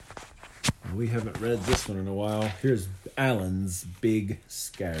We haven't read this one in a while. Here's Alan's Big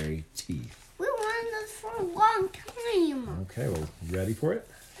Scary Teeth. We wanted this for a long time. Okay, well, you ready for it?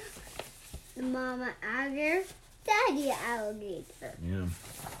 Mama alligator, Daddy alligator. Yeah.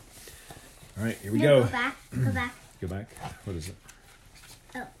 All right, here we No, go. Go back. Go back. Go back. What is it?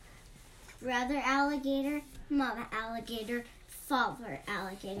 Oh. Brother alligator, Mama alligator, Father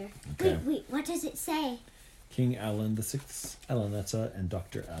alligator. Okay. Wait. What does it say? King Alan VI, Alanetta, and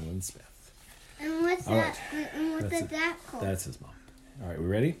Dr. Alan Smith. And what's All that? right. And what That's did that called? That's his mom. All right, we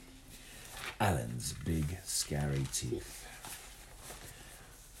ready? Alan's Big Scary Teeth.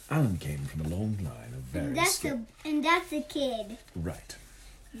 Alan came from a long line of very And that's a kid. Right.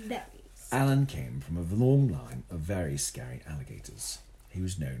 Berries. Alan came from a long line of very scary alligators. He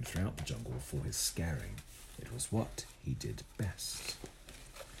was known throughout the jungle for his scaring. It was what he did best.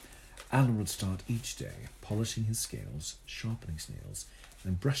 Alan would start each day polishing his scales, sharpening his nails,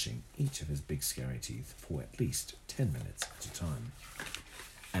 and brushing each of his big scary teeth for at least 10 minutes at a time.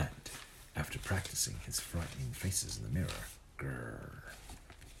 And after practicing his frightening faces in the mirror, grrr,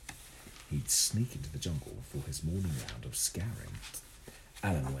 he'd sneak into the jungle for his morning round of scaring.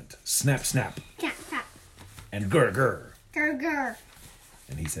 Alan went snap, snap, Tap, tap. and grr, grr. Grr, grr.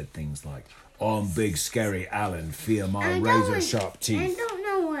 And he said things like, I'm Big Scary Alan, fear my I don't razor-sharp I teeth. don't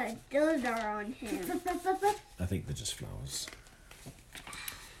know what those are on him. I think they're just flowers.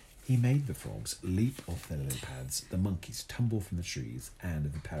 He made the frogs leap off their lily pads, the monkeys tumble from the trees,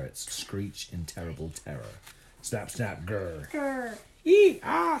 and the parrots screech in terrible terror. Snap, snap, grr. Grr. Eee,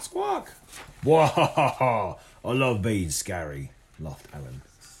 ah, squawk. Wah-ha-ha-ha, I love being scary, laughed Alan.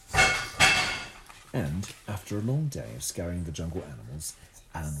 And after a long day of scaring the jungle animals,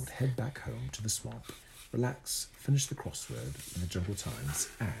 Alan would head back home to the swamp, relax, finish the crossword in the Jungle Times,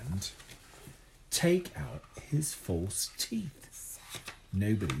 and take out his false teeth.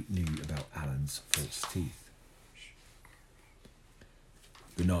 Nobody knew about Alan's false teeth.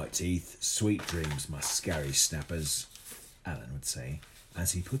 Good night, teeth. Sweet dreams, my scary snappers, Alan would say,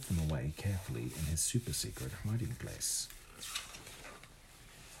 as he put them away carefully in his super-secret hiding place.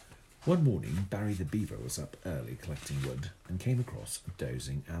 One morning, Barry the Beaver was up early collecting wood and came across a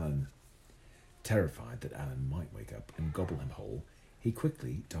dozing Alan. Terrified that Alan might wake up and gobble him whole, he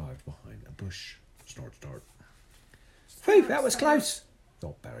quickly dived behind a bush. Snort, snort. Phew, that was close,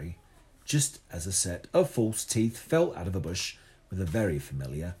 thought Barry, just as a set of false teeth fell out of a bush with a very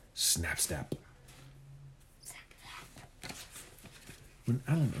familiar snap, snap. When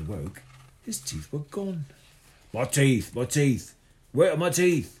Alan awoke, his teeth were gone. My teeth, my teeth, where are my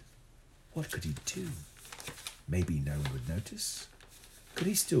teeth? What could he do? Maybe no one would notice. Could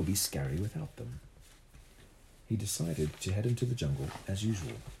he still be scary without them? He decided to head into the jungle as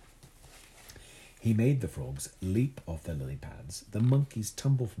usual. He made the frogs leap off their lily pads, the monkeys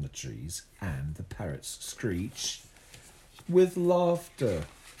tumble from the trees, and the parrots screech with laughter.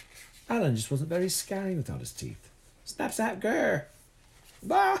 Alan just wasn't very scary without his teeth. Snap, snap, grr!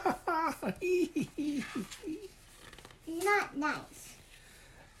 Not nice.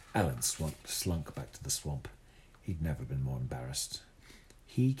 Alan slunk back to the swamp. He'd never been more embarrassed.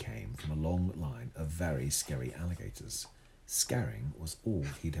 He came from a long line of very scary alligators. Scaring was all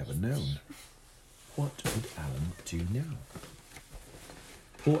he'd ever known. What would Alan do now?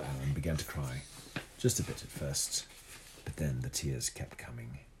 Poor Alan began to cry, just a bit at first, but then the tears kept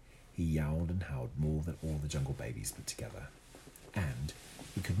coming. He yowled and howled more than all the jungle babies put together, and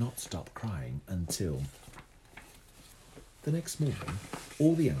he could not stop crying until... The next morning,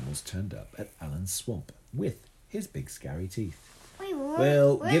 all the animals turned up at Alan's swamp with his big scary teeth. Wait, Give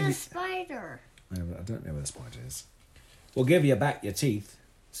where's the me- spider? I don't know where the spider is. We'll give you back your teeth,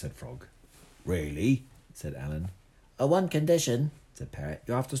 said Frog. Really? Said Alan. On one condition, said Parrot.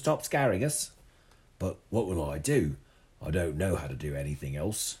 You have to stop scaring us. But what will I do? I don't know how to do anything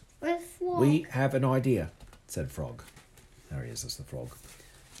else. Where's Frog? We have an idea, said Frog. There he is, that's the frog.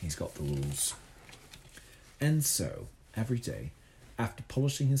 He's got the rules. And so, every day, after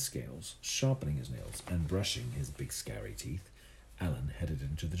polishing his scales, sharpening his nails, and brushing his big scary teeth, Alan headed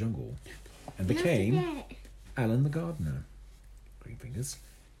into the jungle and became Alan the gardener, Green Fingers,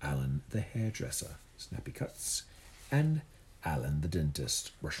 Alan the hairdresser, Snappy Cuts, and Alan the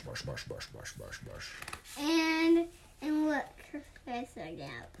dentist, brush, brush, brush, brush, brush, brush, brush. And look, Professor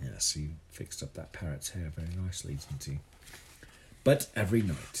Gap. Yes, he fixed up that parrot's hair very nicely, didn't he? But every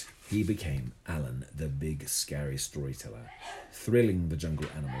night, he became Alan the big scary storyteller, thrilling the jungle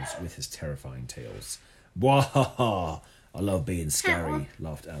animals with his terrifying tales. Wahaha! I love being scary,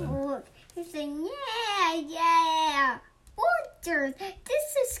 laughed Alan. Look, he's saying, yeah, orchard.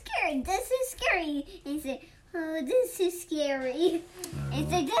 This is scary. And he said, Oh, this is scary.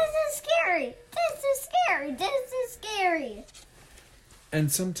 It's like, this is scary. This is scary. This is scary.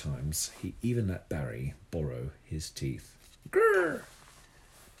 And sometimes he even let Barry borrow his teeth. Grrr!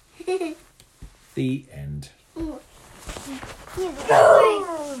 The end.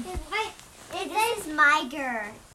 It is my girl.